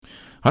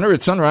Hunter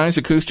at Sunrise,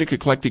 acoustic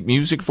eclectic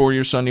music for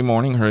your Sunday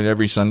morning, heard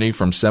every Sunday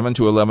from 7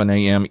 to 11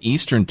 a.m.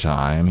 Eastern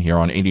Time here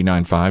on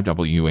 89.5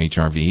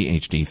 WHRV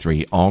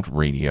HD3 Alt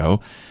Radio,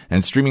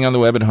 and streaming on the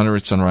web at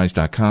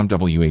hunteratsunrise.com,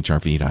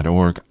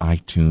 WHRV.org,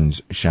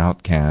 iTunes,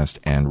 Shoutcast,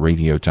 and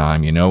Radio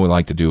Time. You know we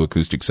like to do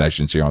acoustic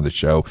sessions here on the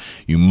show.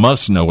 You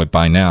must know it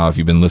by now if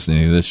you've been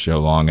listening to this show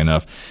long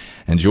enough.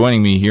 And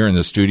joining me here in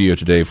the studio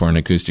today for an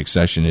acoustic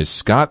session is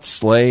Scott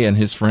Slay and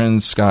his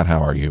friends. Scott, how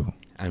are you?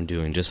 I'm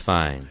doing just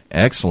fine.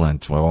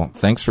 Excellent. Well,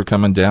 thanks for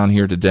coming down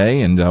here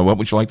today. And what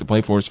would you like to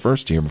play for us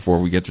first here before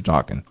we get to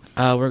talking?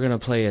 We're going to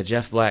play a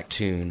Jeff Black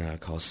tune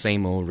called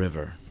Same Old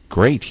River.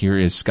 Great. Here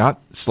is Scott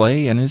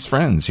Slay and his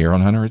friends here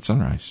on Hunter at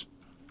Sunrise.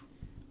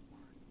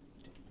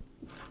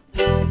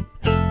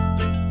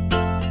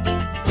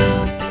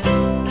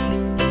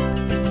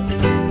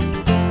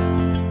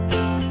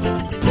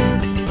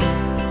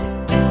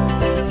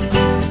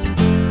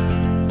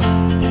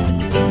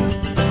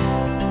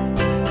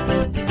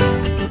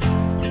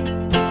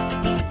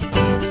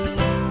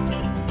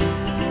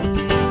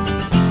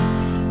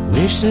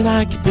 Wish that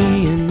I could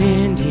be an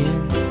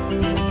Indian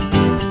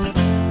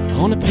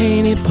on a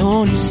painted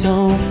pony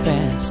so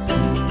fast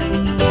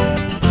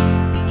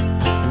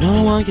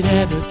no one could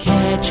ever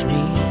catch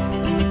me,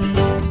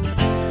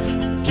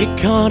 get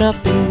caught up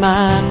in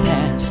my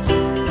past.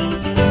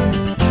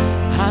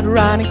 I'd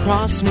ride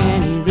across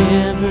many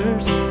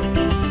rivers,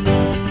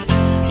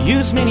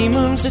 use many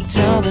moons to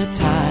tell the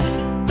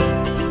tide.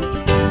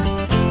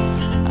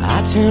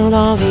 I tell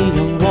all the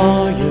young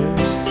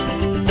warriors,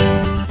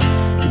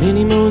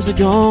 many moons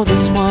ago,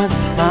 this was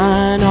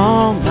mine,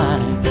 all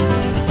mine.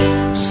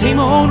 Same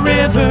old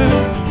river,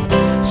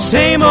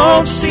 same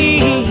old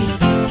sea,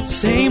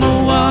 same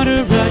old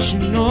water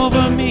rushing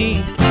over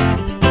me.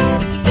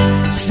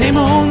 Same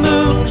old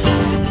moon,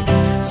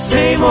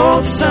 same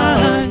old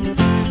sun,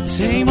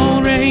 same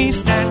old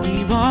race that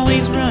we've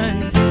always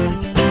run.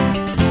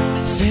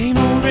 Same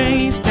old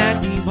race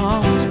that we've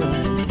always run.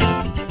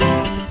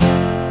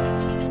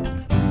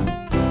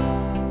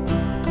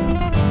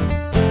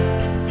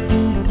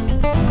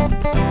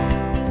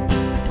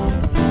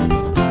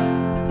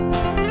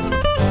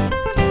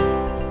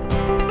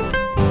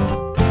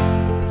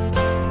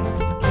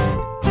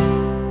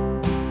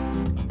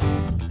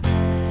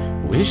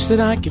 Wish that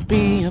I could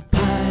be a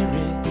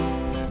pirate,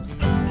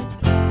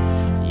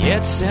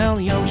 yet sail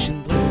the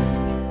ocean blue.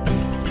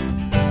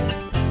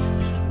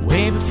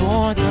 Way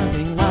before the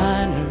big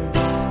liners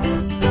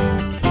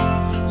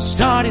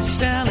started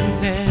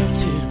sailing there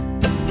too.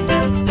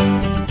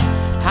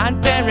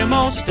 I'd bury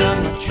most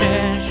of my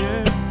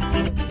treasure,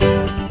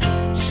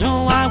 so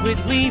I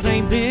would leave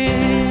a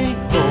big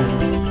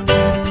hole.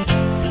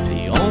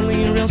 The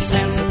only real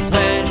sense of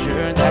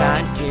pleasure that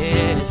I'd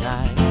get is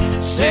I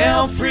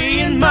sail free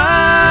in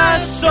my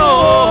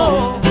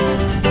soul.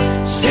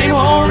 Same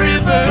old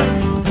river,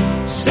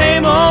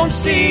 same old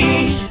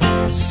sea,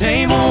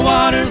 same old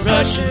water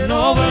rushing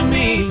over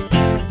me.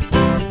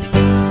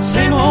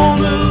 Same old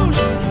moon,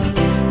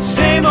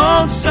 same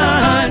old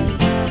sun,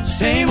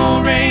 same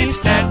old race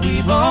that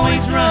we've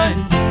always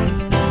run.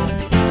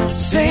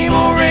 Same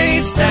old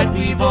race that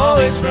we've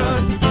always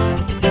run.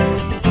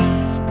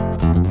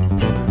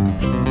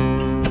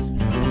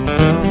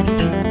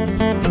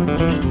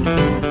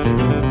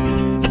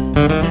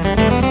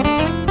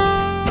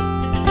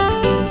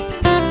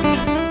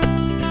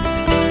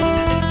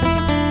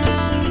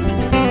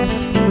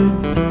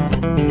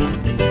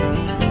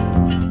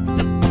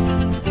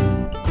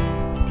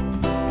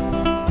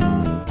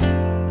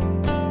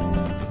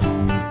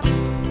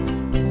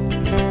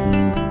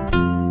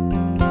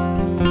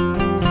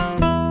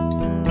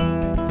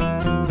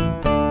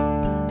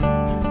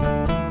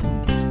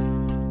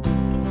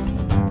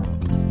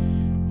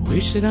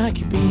 Wish that I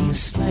could be a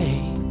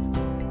slave,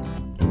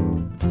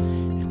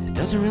 and it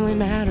doesn't really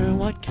matter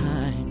what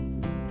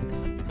kind.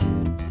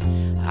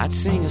 I'd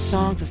sing a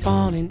song for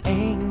fallen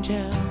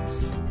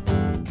angels,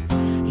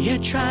 yeah,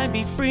 try and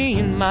be free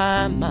in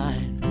my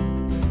mind.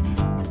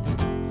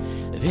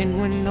 Then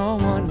when no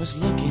one was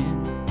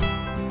looking,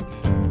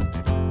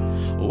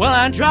 well,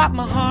 I'd drop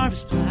my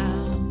harvest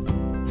plow.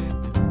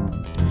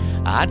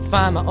 I'd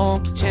find my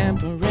old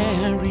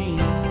contemporaries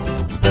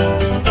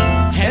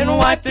and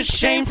wipe the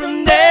shame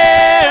from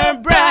their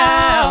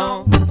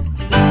brow.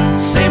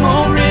 Same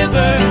old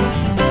river,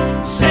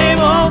 same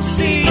old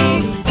sea,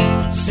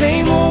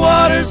 same old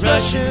waters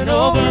rushing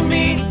over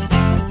me.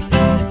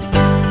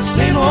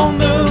 Same old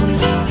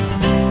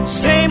moon,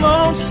 same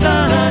old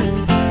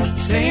sun,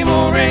 same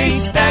old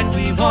race that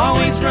we've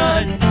always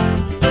run.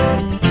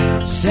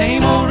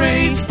 Same old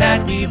race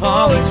that we've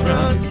always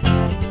run.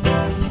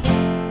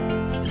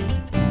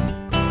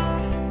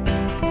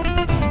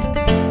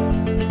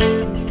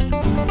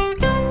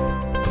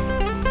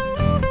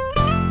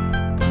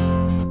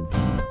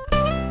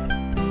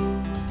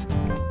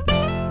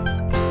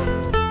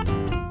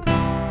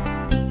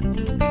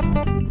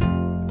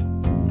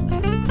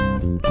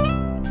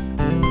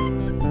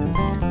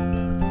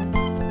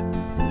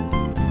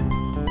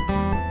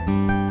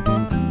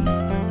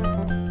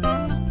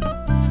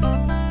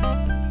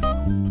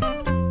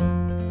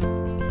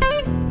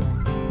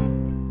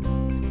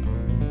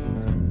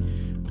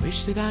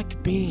 wish that I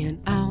could be an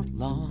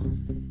outlaw,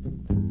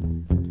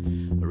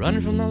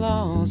 running from the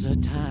laws of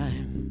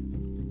time.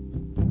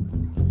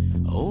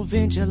 Oh,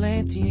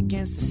 vigilante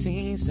against the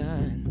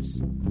seasons,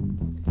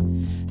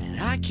 and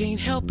I can't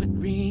help but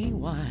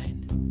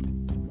rewind.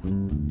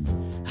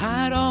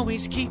 I'd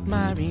always keep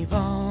my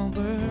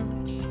revolver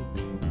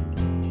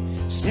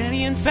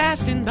steady and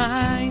fast in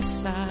my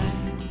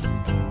side,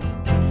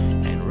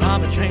 and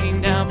rob a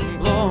train down from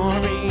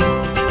glory,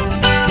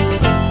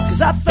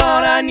 'cause I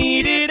thought I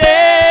needed a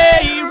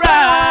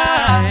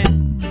ride.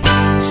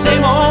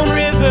 Same old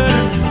river,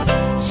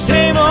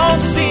 same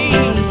old sea,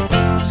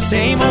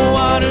 same old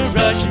water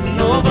rushing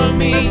over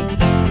me.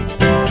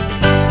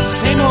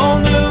 Same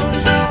old moon,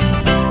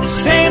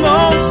 same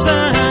old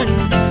sun,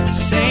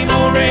 same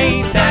old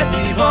race that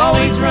we've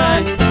always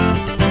run.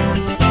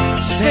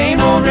 Same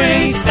old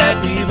race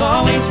that we've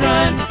always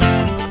run.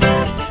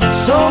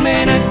 So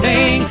many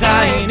things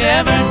I ain't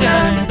ever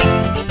done.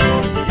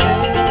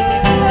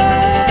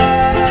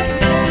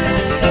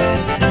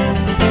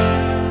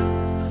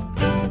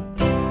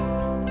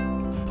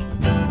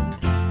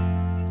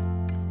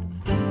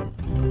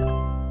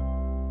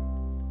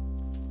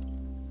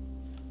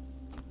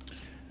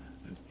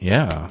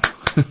 Yeah.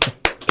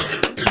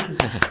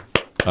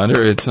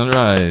 Under It's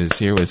Sunrise,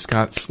 here with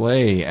Scott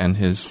Slay and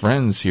his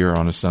friends here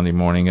on a Sunday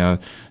morning.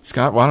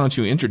 Scott, why don't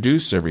you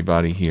introduce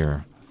everybody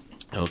here?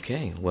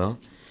 Okay, well,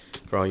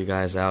 for all you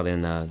guys out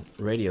in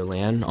Radio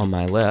Land, on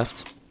my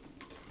left,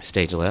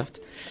 stage left,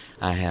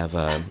 I have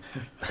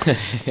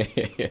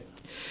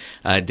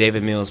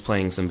David Mills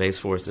playing some bass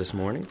for us this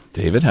morning.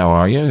 David, how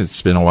are you?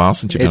 It's been a while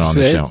since you've been on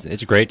the show.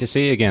 It's great to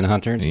see you again,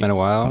 Hunter. It's been a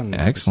while. And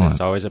excellent.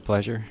 It's always a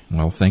pleasure.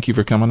 Well, thank you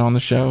for coming on the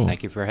show.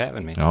 Thank you for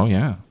having me. Oh,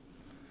 yeah.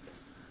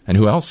 And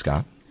who else,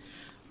 Scott?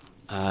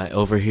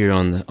 Over here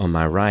on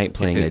my right,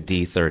 playing a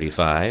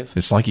D35.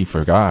 It's like he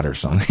forgot or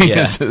something.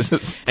 Yeah.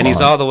 And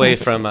he's all the way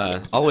from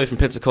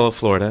Pensacola,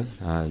 Florida.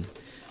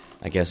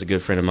 I guess a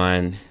good friend of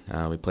mine.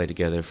 We played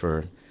together for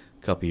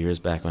a couple years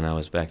back when I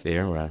was back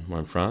there, where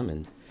I'm from,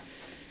 and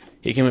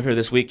he came up here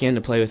this weekend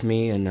to play with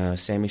me and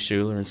Sammy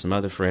Schuler and some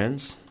other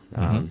friends.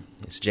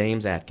 It's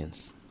James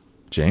Atkins.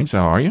 James,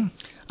 how are you?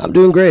 I'm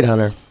doing great,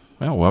 Hunter.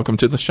 Well, welcome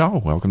to the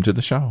show. Welcome to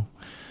the show.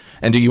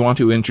 And do you want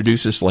to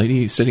introduce this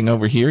lady sitting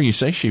over here? You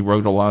say she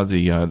wrote a lot of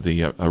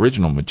the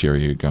original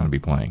material you're going to be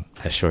playing.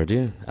 I sure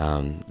do.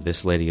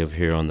 This lady over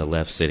here on the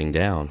left, sitting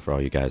down, for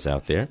all you guys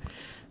out there.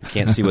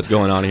 Can't see what's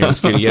going on here in the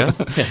studio.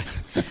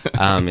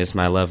 It's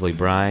my lovely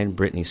bride,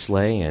 Brittany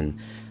Slay, and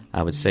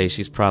I would say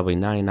she's probably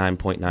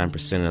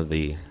 99.9% of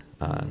the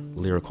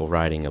lyrical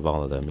writing of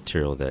all of the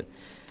material that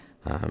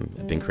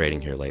I've been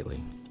creating here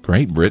lately.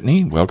 Great,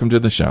 Brittany. Welcome to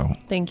the show.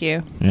 Thank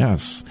you.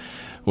 Yes.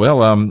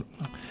 Well,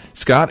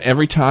 Scott,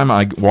 every time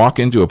I walk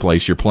into a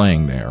place, you're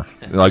playing there.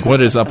 Like,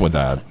 what is up with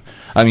that?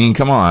 I mean,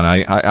 come on.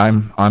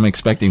 I'm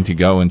expecting to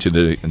go into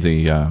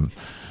the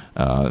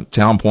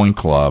Town Point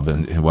Club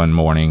one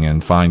morning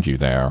and find you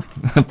there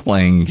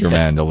playing your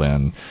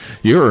mandolin.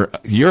 You're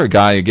a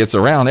guy who gets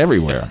around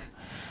everywhere.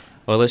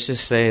 Well, let's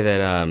just say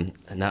that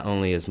not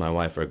only is my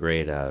wife a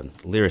great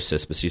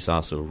lyricist, but she's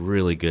also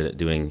really good at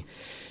doing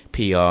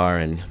PR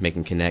and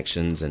making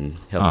connections and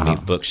helping me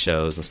book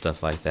shows and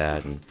stuff like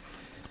that. And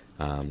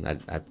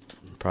I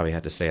probably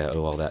have to say I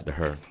owe all that to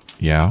her.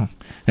 Yeah.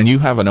 And you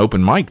have an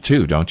open mic,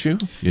 too, don't you?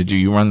 Do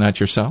you run that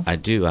yourself? I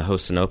do. I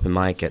host an open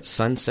mic at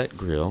Sunset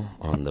Grill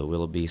on the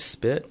Willoughby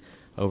Spit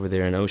over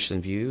there in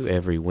Ocean View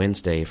every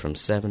Wednesday from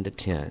 7 to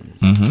 10.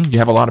 Mm-hmm. You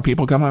have a lot of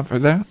people come out for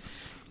that?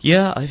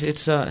 Yeah,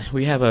 it's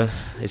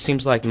it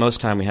seems like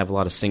most time we have a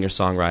lot of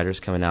singer-songwriters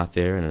coming out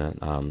there, and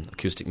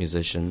acoustic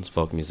musicians,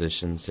 folk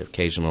musicians,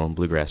 occasional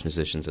bluegrass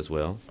musicians as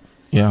well.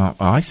 Yeah,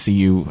 I see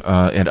you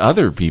at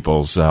other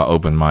people's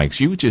open mics.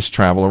 You just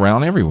travel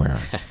around everywhere.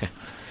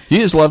 You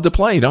just love to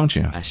play, don't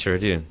you? I sure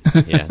do.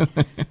 Yeah.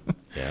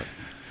 Yeah.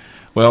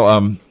 Well,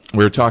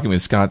 we were talking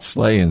with Scott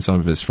Slay and some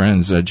of his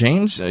friends.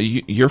 James,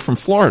 you're from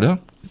Florida.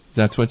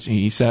 That's what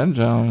he said.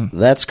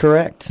 That's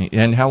correct.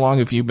 And how long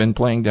have you been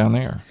playing down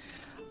there?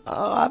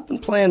 I've been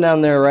playing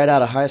down there right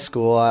out of high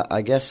school.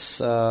 I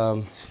guess,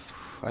 I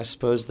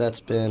suppose that's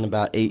been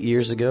about 8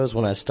 years ago is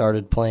when I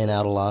started playing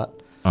out a lot.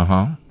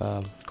 Uh-huh.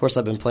 Of course,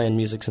 I've been playing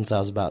music since I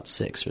was about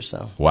 6 or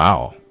so.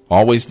 Wow.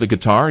 Always the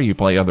guitar, or you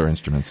play other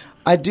instruments?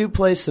 I do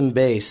play some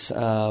bass,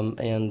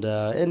 and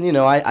you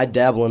know, I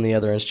dabble in the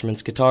other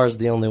instruments. Guitar is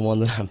the only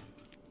one that I'm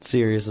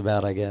serious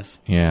about, I guess.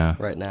 Yeah.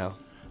 Right now.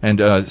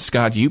 And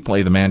Scott, you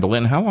play the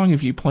mandolin. How long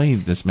have you played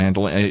this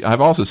mandolin? I've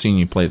also seen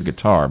you play the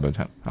guitar, but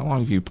how long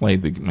have you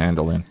played the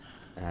mandolin?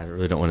 I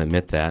really don't want to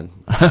admit that.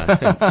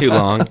 Too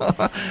long.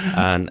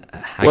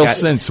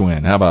 Since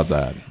when? How about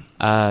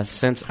that?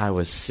 Since I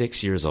was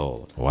 6 years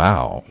old.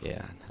 Wow.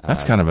 Yeah.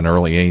 That's kind of an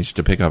early age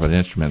to pick up an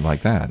instrument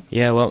like that.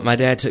 Yeah, well, my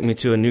dad took me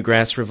to a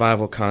Newgrass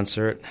Revival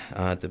concert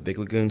at the Big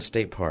Lagoon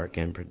State Park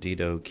in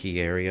Perdido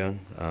Key area.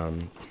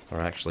 Or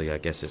actually, I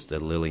guess it's the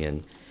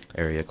Lillian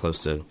area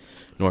close to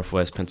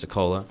northwest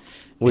Pensacola.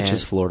 Which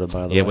is Florida,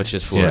 by the way. Yeah, which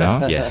is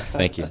Florida. Yeah,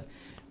 thank you.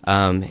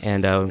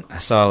 And I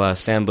saw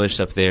Sam Bush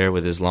up there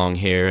with his long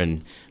hair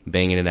and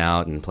banging it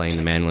out and playing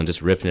the mandolin,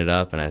 just ripping it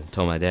up. And I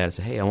told my dad, I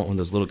said, hey, I want one of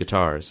those little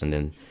guitars. And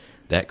then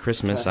that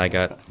Christmas, I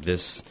got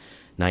this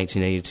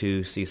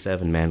 1982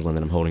 C7 mandolin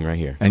that I'm holding right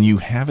here. And you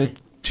have it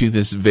to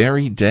this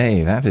very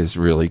day. That is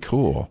really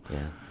cool. Yeah.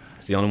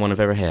 It's the only one I've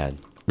ever had.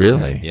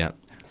 Really? Yeah.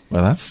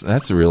 Well,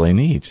 that's really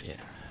neat.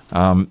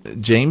 Yeah.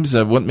 James,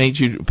 what made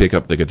you pick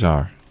up the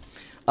guitar?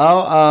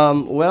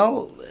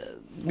 Well,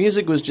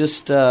 music was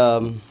just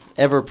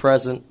ever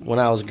present when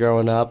I was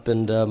growing up,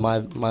 and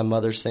my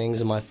mother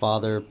sings and my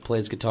father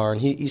plays guitar, and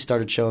he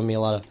started showing me a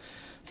lot of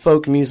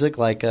folk music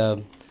like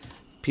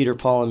Peter,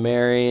 Paul, and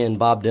Mary and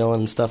Bob Dylan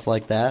and stuff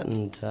like that,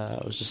 and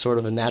it was just sort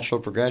of a natural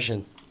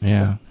progression.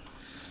 Yeah.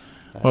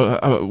 Well,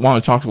 I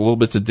want to talk a little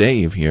bit to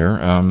Dave here.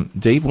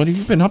 Dave, what have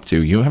you been up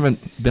to? You haven't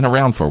been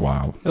around for a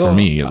while, for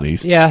me at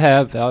least. Yeah, I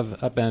have.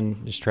 I've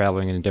been just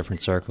traveling in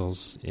different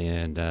circles,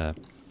 and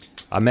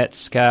I met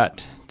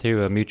Scott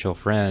through a mutual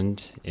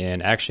friend,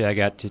 and actually I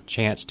got the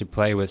chance to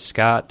play with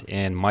Scott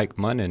and Mike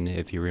Munnan,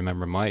 if you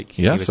remember Mike.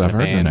 Yes, he was I've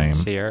heard the name.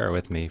 Sierra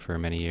with me for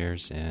many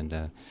years,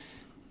 and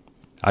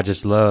I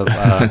just love,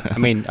 I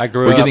mean, I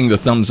grew up... We're getting the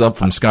thumbs up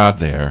from Scott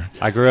there.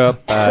 I grew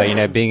up,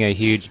 being a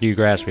huge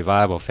Newgrass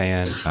Revival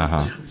fan,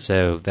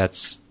 so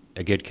that's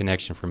a good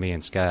connection for me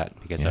and Scott,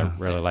 because I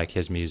really like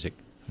his music,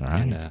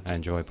 and I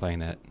enjoy playing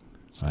that.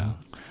 So. Wow.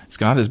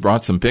 Scott has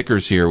brought some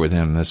pickers here with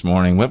him this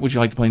morning. What would you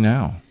like to play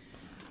now?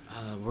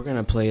 We're going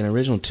to play an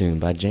original tune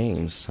by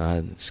James.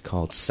 It's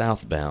called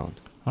Southbound.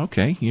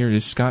 Okay, here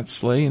is Scott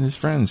Slay and his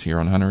friends here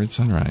on Hunter at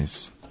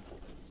Sunrise.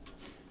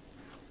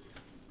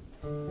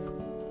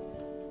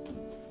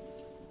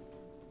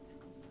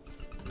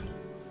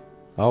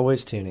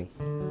 Always tuning.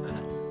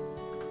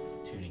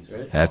 Tuning's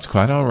ready. That's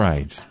quite all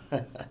right.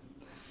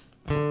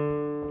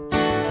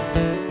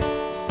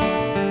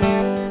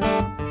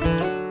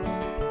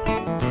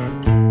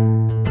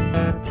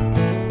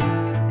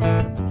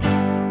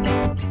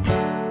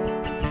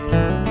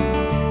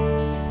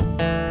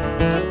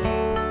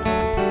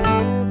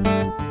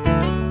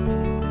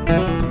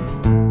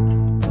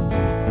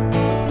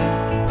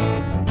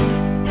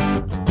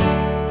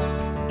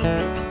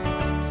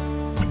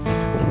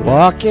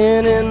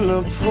 Walking in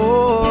the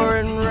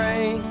pouring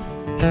rain,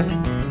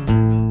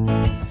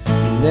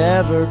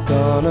 never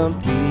gonna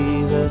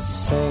be the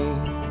same.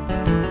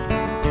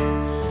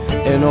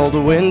 And old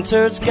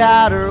winter's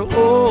got her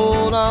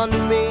hold on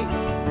me,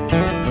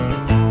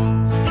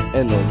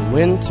 and old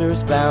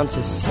winter's bound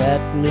to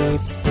set me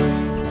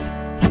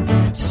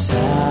free.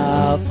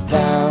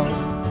 Southbound,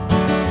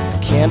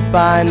 can't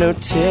buy no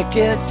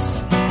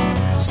tickets,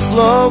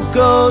 slow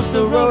goes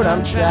the road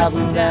I'm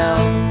traveling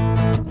down.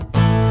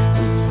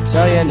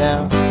 Tell you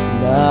now,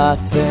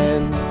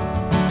 nothing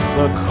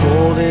but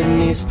cold in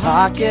these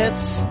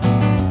pockets,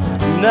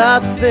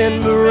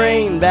 nothing but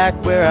rain back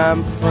where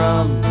I'm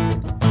from,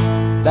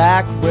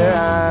 back where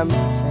I'm from.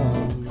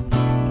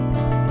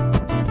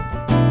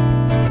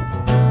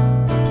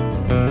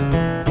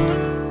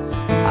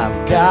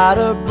 I've got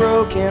a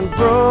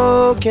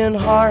broken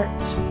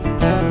heart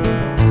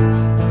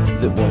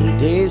that one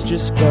day's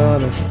just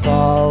gonna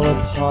fall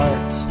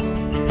apart.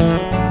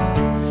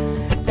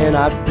 And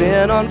I've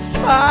been on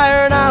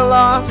fire and I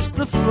lost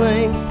the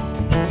flame.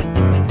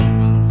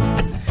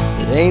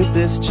 But ain't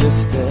this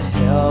just a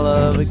hell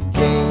of a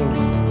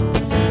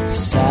game?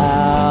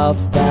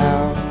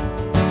 Southbound,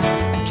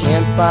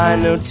 can't buy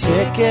no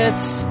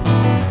tickets,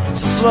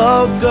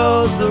 slow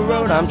goes the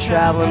road I'm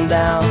traveling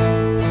down.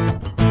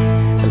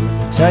 And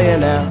let me tell you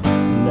now,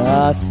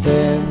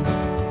 nothing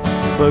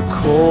but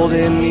cold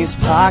in these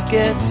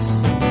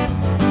pockets,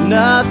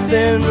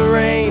 nothing but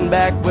rain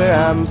back where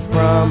I'm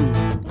from,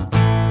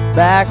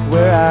 back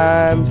where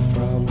I'm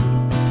from.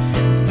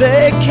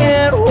 They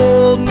can't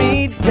hold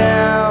me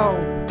down,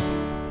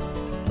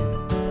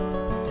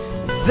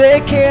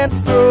 they can't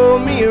throw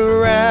me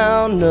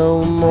around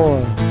no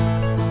more.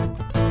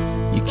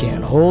 You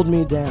can't hold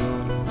me down.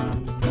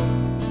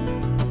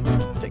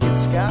 Pick it,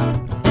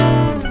 Scott.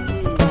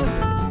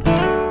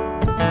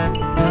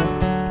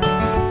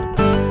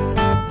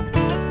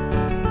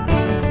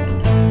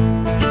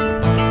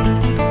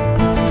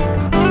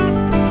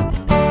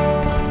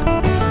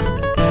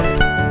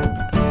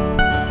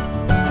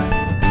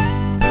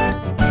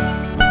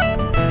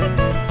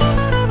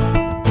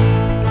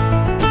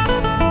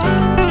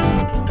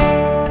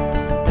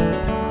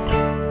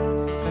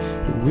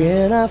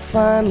 When I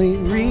finally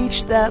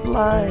reach that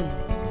line,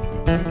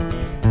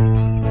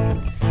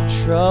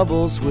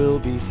 troubles will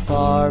be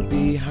far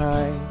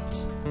behind.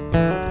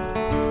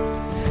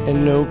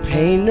 And no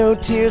pain, no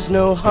tears,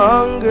 no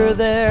hunger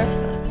there,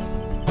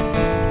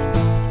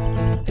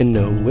 and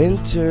no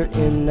winter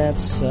in that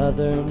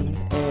southern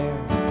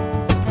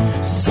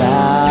air.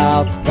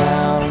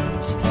 Southbound,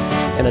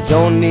 and I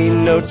don't need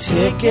no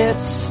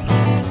tickets,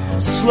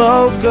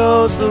 slow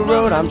goes the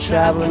road I'm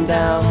traveling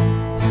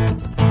down.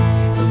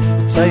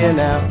 Tell you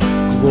now,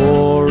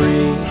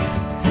 glory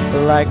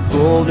like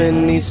gold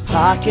in these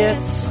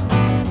pockets,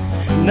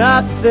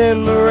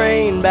 nothing but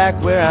rain back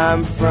where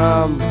I'm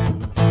from,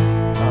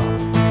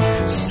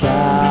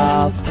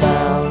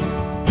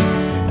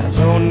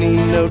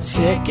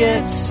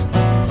 tickets.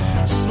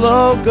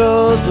 Slow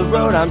goes the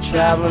road I'm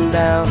traveling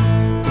down.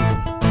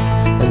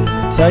 And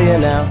I'll tell you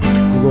now,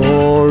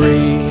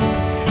 glory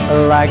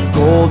like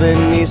gold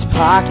in these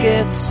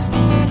pockets.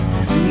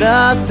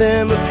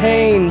 Nothing but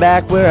pain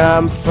back where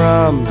I'm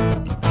from.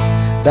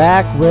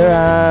 Back where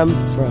I'm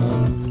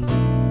from.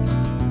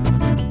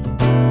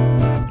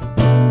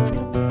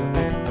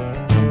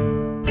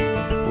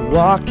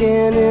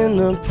 Walking in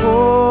the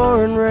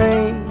pouring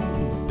rain,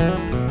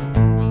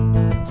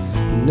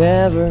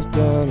 never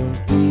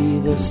gonna be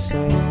the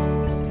same.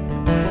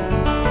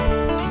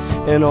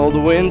 And old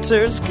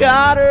winter's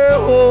got her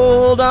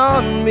hold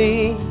on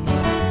me,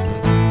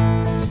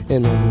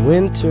 and old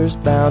winter's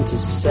bound to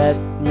set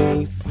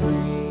me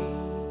free.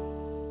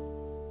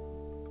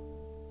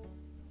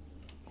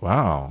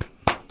 Wow.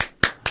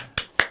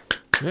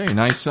 Very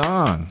nice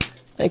song.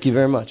 Thank you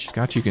very much.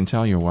 Scott, you can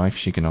tell your wife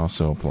she can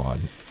also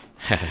applaud.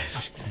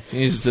 She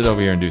needs to sit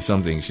over here and do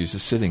something. She's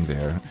just sitting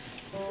there.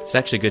 It's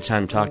actually a good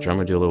time to talk to her. I'm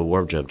going to do a little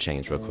wardrobe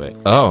change real quick.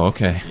 Oh,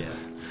 okay. Yeah.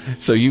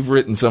 So you've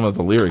written some of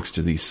the lyrics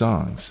to these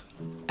songs.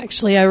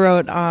 Actually, I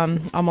wrote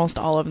almost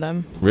all of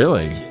them.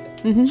 Really?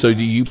 Mm-hmm. So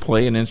do you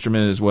play an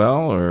instrument as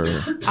well, or?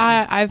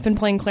 I've been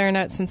playing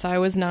clarinet since I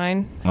was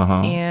 9,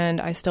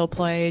 and I still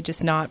play,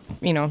 just not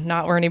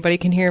where anybody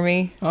can hear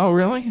me. Oh,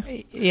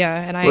 really? Yeah,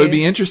 and well, it'd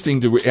be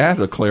interesting to add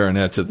a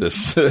clarinet to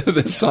this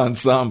this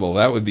ensemble.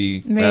 That would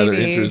be rather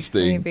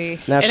interesting. Maybe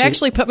it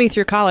actually put me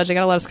through college. I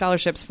got a lot of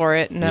scholarships for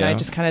it, and then I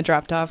just kind of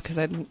dropped off because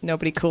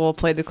nobody cool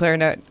played the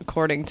clarinet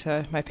according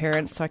to my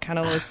parents. So I kind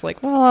of was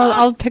like, well,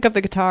 I'll pick up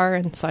the guitar,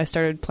 and so I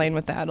started playing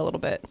with that a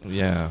little bit.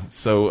 Yeah.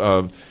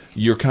 So.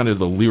 You're kind of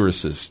the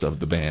lyricist of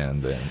the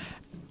band, then.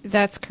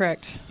 That's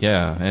correct.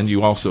 Yeah, and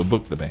you also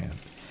book the band.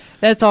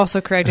 That's also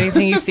correct.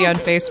 Anything you see on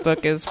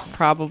Facebook is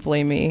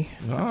probably me.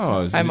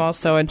 Oh, I'm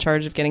also in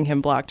charge of getting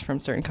him blocked from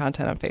certain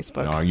content on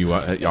Facebook. Are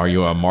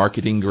you a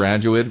marketing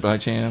graduate by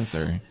chance,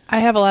 or? I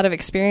have a lot of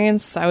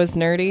experience. I was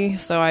nerdy,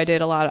 so I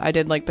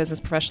did like Business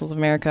Professionals of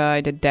America.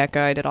 I did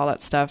DECA. I did all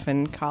that stuff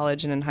in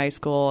college and in high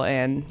school,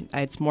 and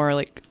it's more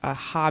like a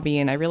hobby,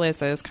 and I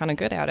realized I was kind of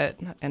good at it,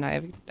 and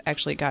I've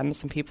actually gotten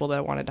some people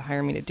that wanted to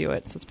hire me to do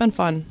it, so it's been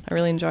fun. I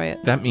really enjoy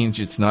it. That means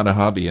it's not a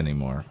hobby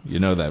anymore. You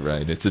know that,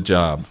 right? It's a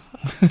job.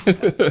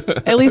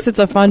 At least it's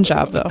a fun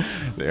job, though.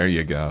 There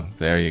you go.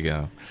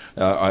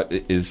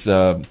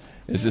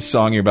 Is this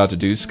song you're about to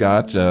do,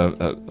 Scott,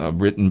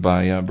 written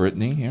by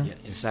Brittany here? Yeah,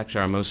 it's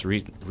actually our most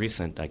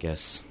recent, I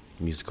guess,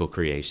 musical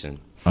creation.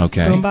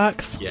 Okay.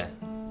 Boombox? Yeah.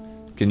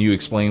 Can you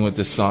explain what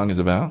this song is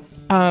about?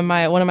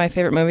 One of my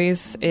favorite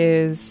movies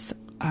is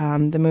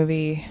the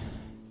movie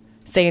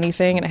Say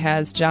Anything, and it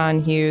has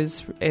John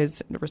Hughes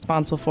is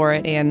responsible for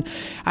it, and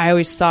I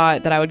always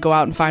thought that I would go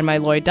out and find my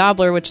Lloyd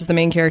Dobler, which is the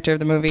main character of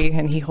the movie,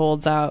 and he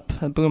holds up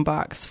a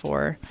boombox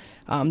for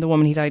the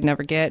woman he thought he'd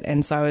never get.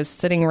 And so I was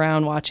sitting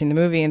around watching the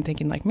movie and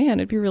thinking, like, man,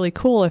 it'd be really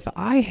cool if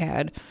I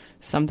had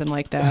something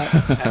like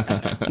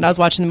that. And I was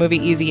watching the movie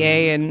Easy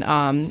A,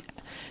 and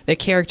the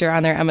character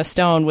on there, Emma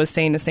Stone, was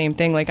saying the same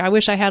thing. Like, I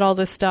wish I had all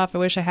this stuff. I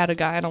wish I had a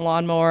guy on a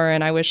lawnmower,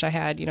 and I wish I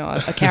had,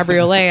 a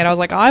cabriolet. And I was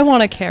like, I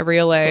want a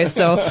cabriolet.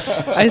 So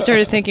I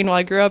started thinking, well,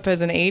 I grew up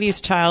as an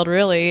 80s child,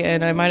 really,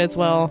 and I might as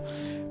well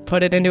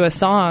put it into a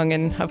song.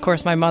 And of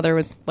course my mother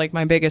was like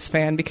my biggest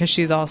fan because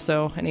she's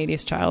also an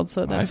 80s child,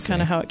 so that's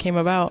kind of how it came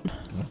about.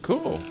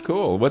 Cool.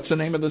 What's the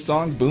name of the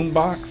song?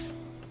 Boombox?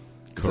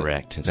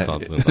 Correct. It's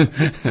called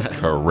Boombox.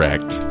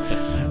 Correct.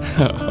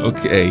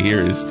 Okay,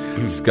 here's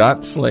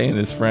Scott Slay and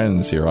his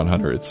friends here on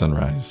Hunter at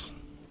Sunrise.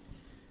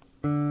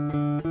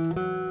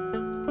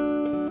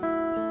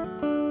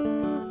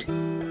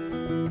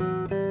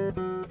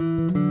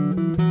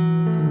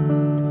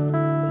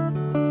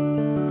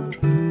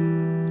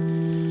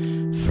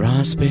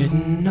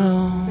 Frostbitten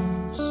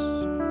nose,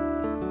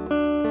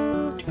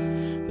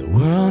 the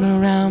world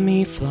around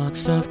me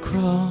flocks of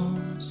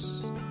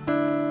crows.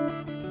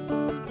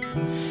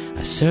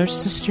 I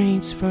searched the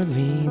streets for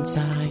leads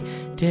I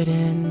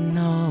didn't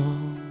know.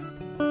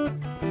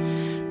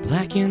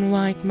 Black and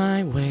white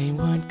my way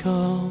would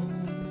go.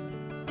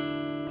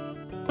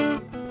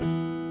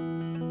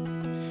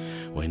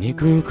 When it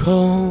grew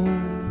cold,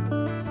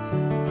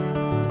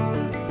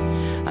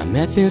 I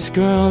met this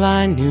girl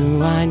I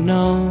knew I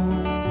know.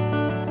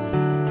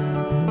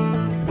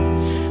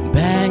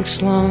 Bag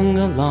slung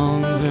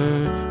along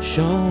her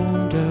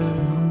shoulder.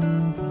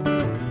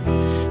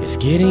 It's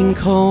getting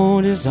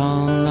cold is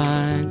all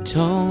I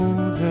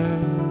told her.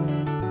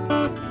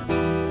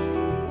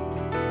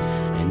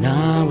 And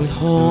I would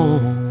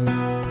hold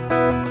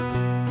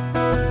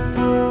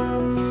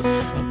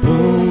a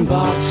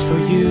boombox for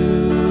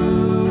you.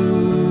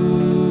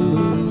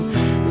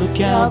 Look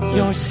out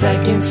your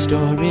second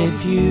story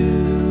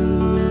view.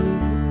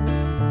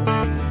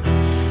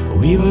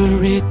 We were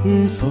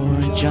written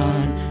for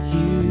John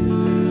Hughes.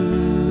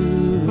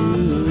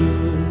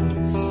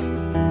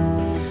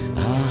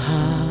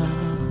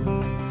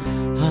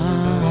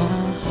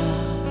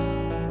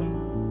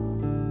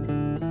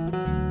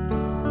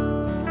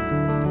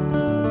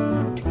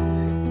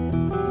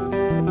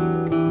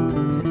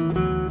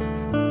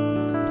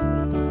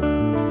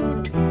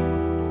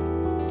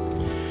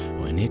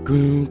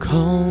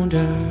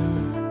 older,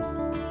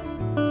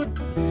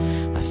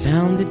 I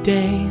found the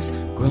days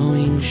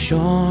growing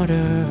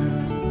shorter.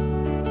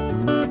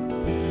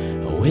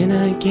 When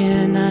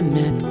again I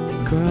met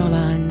the girl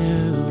I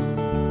knew,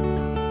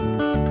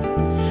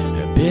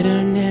 her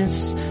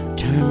bitterness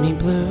turned me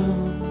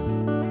blue.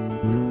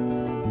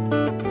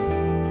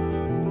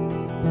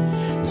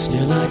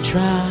 Still I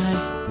try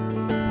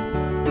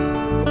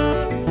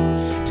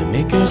to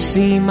make her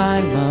see my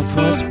love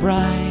was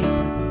bright.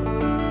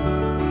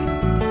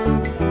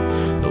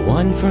 The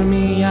one for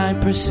me I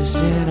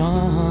persisted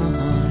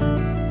on.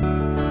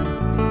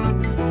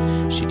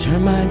 She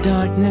turned my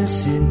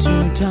darkness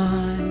into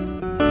time.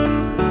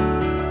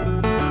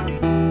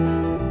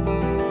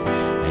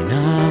 And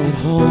now at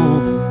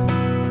home,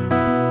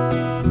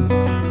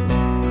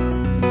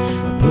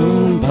 a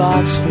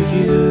boombox for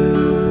you.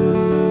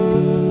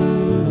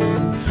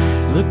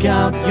 Look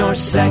out, your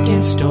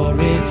second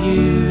story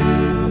view.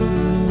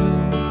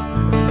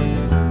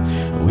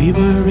 We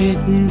were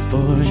written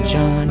for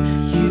John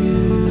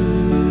Hughes.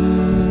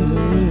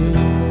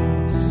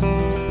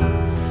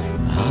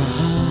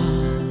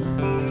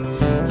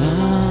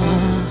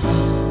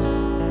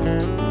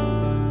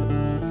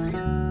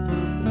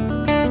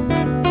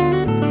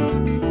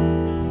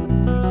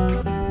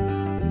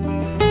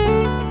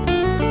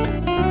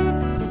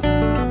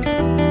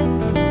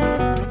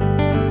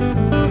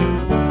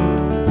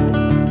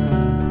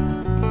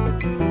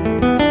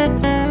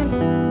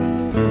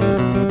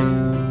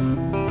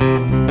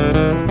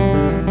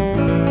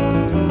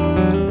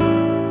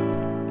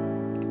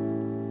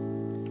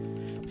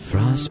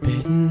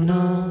 Frostbitten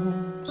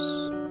nose,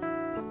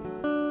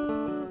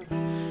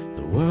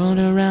 the world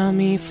around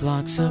me,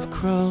 flocks of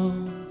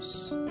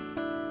crows.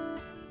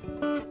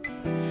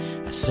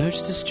 I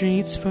searched the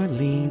streets for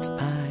leads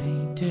I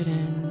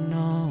didn't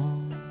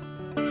know.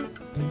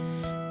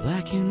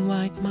 Black and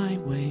white my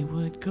way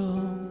would go.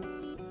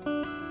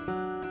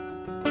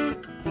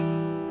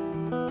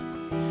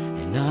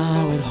 And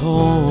now at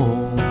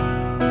home,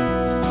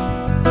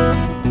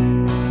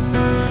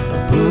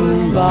 a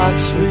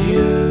boombox for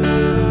you.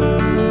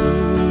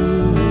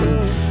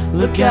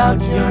 Look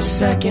out, your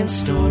second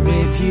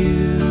story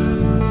view.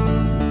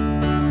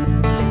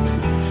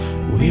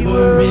 We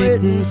were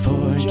written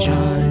for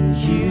John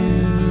Hughes.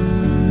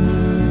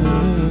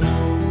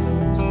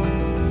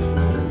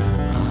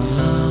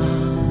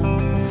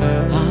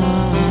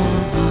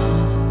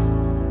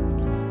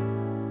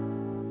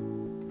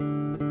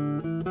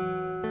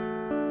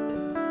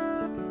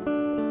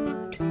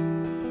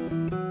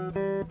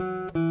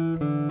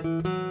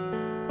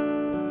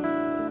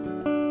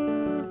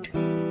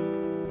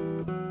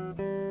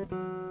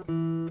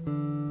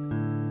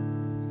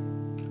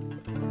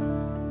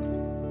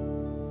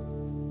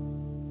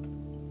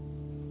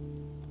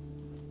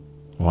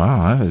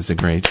 Wow, that is a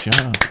great show.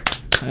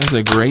 That is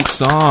a great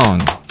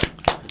song.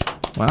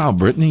 Wow,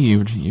 Brittany, you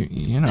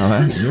know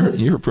that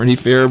you're a pretty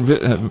fair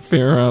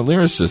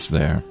lyricist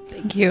there.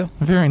 Thank you.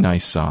 A very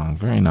nice song.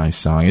 Very nice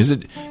song. Is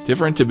it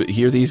different to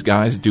hear these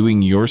guys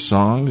doing your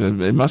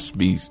song? It must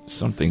be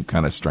something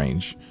kind of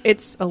strange.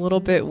 It's a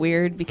little bit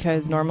weird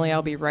because normally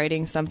I'll be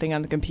writing something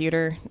on the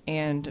computer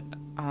and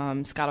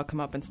Scott will come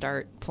up and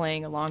start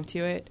playing along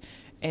to it.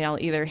 And I'll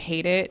either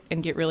hate it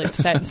and get really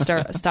upset and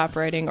stop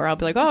writing, or I'll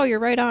be like, "Oh, you're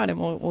right on," and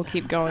we'll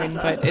keep going.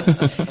 But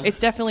it's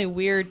definitely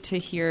weird to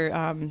hear.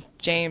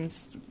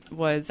 James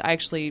was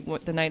actually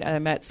the night I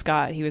met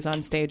Scott. He was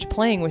on stage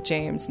playing with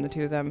James, and the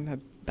two of them have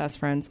best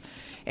friends.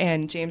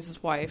 And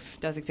James's wife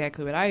does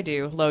exactly what I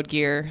do: load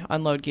gear,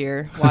 unload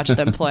gear, watch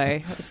them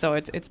play. So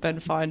it's been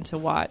fun to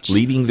watch.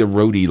 Leading the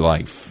roadie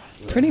life.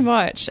 Pretty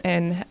much,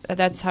 and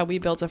that's how we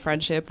built a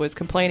friendship. Was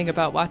complaining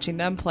about watching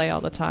them play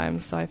all the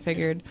time. So I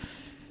figured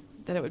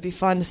that it would be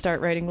fun to start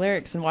writing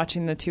lyrics, and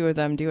watching the two of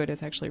them do it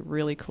is actually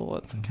really cool.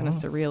 It's kind of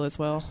surreal as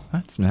well.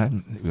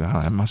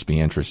 That must be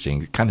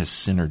interesting. Kind of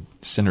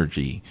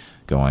synergy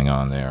going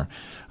on there.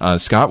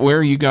 Scott, where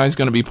are you guys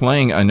going to be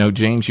playing? I know,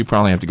 James, you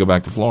probably have to go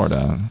back to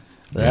Florida.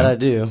 That I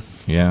do.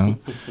 Yeah.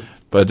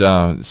 But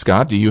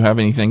Scott, do you have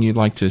anything you'd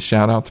like to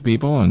shout out to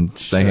people and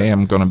say, hey,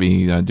 I'm going to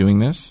be doing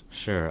this?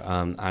 Sure.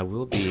 I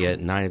will be at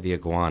Night of the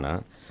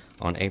Iguana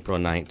on April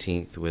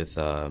 19th with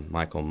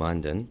Michael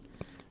Munden.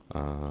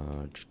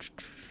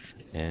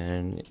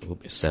 And it will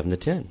be 7 to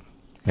 10.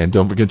 And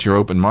don't forget your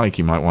open mic.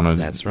 You might want to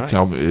That's right.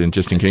 tell,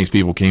 just in case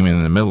people came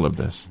in the middle of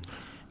this.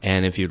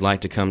 And if you'd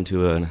like to come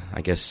to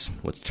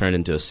what's turned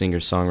into a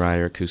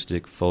singer-songwriter,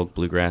 acoustic, folk,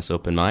 bluegrass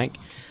open mic,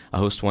 I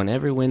host one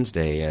every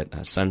Wednesday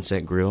at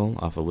Sunset Grill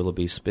off of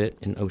Willoughby Spit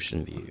in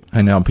Ocean View.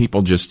 And now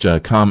people just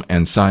come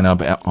and sign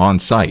up on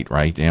site,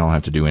 right? They don't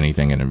have to do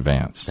anything in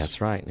advance.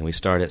 That's right. And we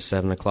start at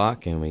 7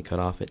 o'clock and we cut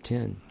off at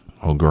 10.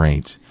 Oh,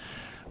 great.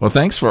 Well,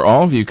 thanks for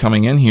all of you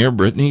coming in here,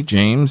 Brittany,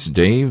 James,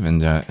 Dave,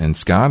 and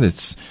Scott.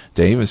 It's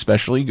Dave,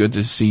 especially good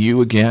to see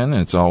you again.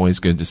 It's always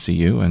good to see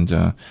you,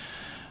 and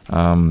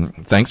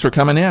thanks for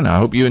coming in. I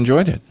hope you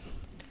enjoyed it.